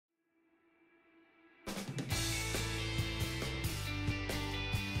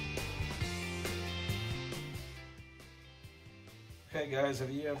Okay guys, have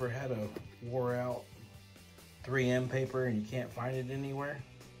you ever had a wore out 3M paper and you can't find it anywhere?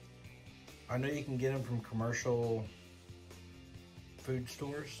 I know you can get them from commercial food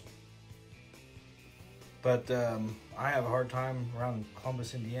stores, but I have a hard time around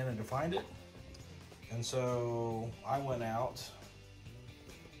Columbus, Indiana to find it. And so I went out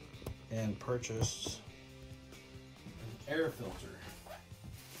and purchased an air filter.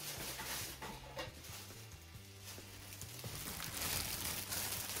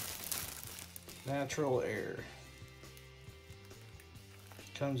 Natural air.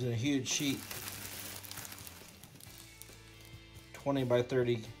 Comes in a huge sheet, 20 by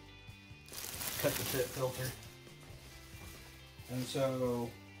 30 cut to fit filter. And so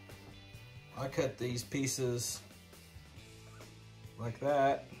I cut these pieces like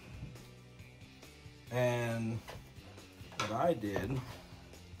that, and what I did,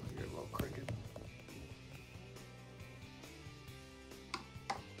 you're a little crooked.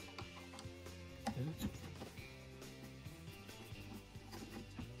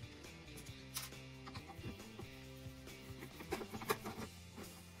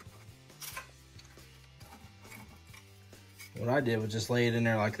 What I did was just lay it in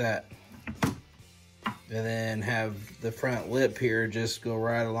there like that, and then have the front lip here just go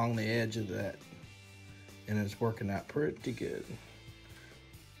right along the edge of that, and it's working out pretty good.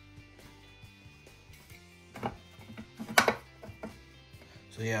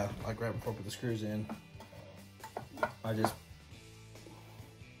 So yeah, like right before I put the screws in, I just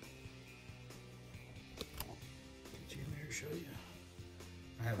get you in there to show you.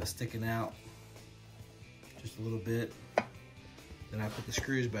 I have it sticking out just a little bit. Then I put the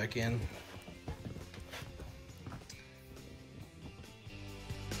screws back in.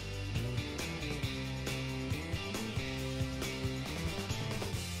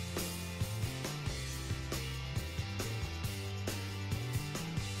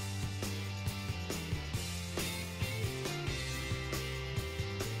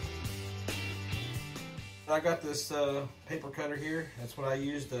 I got this paper cutter here. That's what I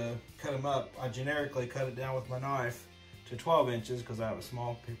use to cut them up. I generically cut it down with my knife to 12 inches because I have a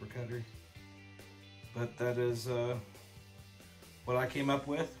small paper cutter. But that is what I came up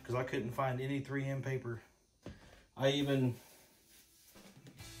with because I couldn't find any 3M paper. I even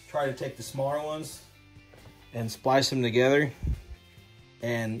tried to take the smaller ones and splice them together,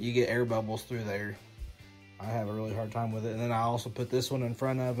 and you get air bubbles through there. I have a really hard time with it. And then I also put this one in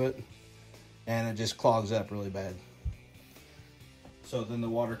front of it, and it just clogs up really bad. So then the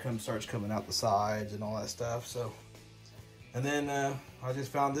water starts coming out the sides and all that stuff. So, and then I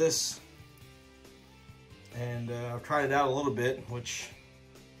just found this, and I've tried it out a little bit, which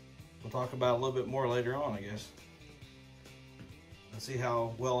we'll talk about a little bit more later on, I guess. Let's see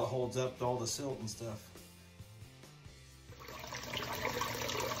how well it holds up to all the silt and stuff.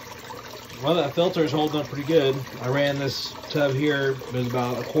 Well, that filter is holding up pretty good. I ran this tub here, it was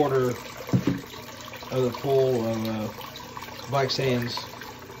about a quarter of the full of black sands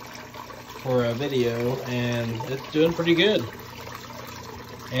for a video, and it's doing pretty good.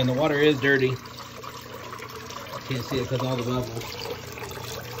 And the water is dirty. I can't see it because of all the bubbles.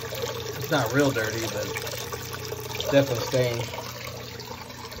 It's not real dirty, but it's definitely stained.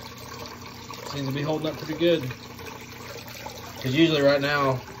 Seems to be holding up pretty good. Because usually right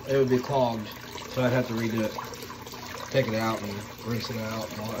now it would be clogged, so I'd have to redo it. Take it out and rinse it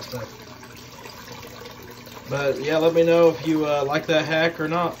out and all that stuff. But yeah, let me know if you like that hack or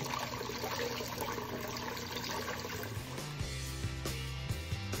not.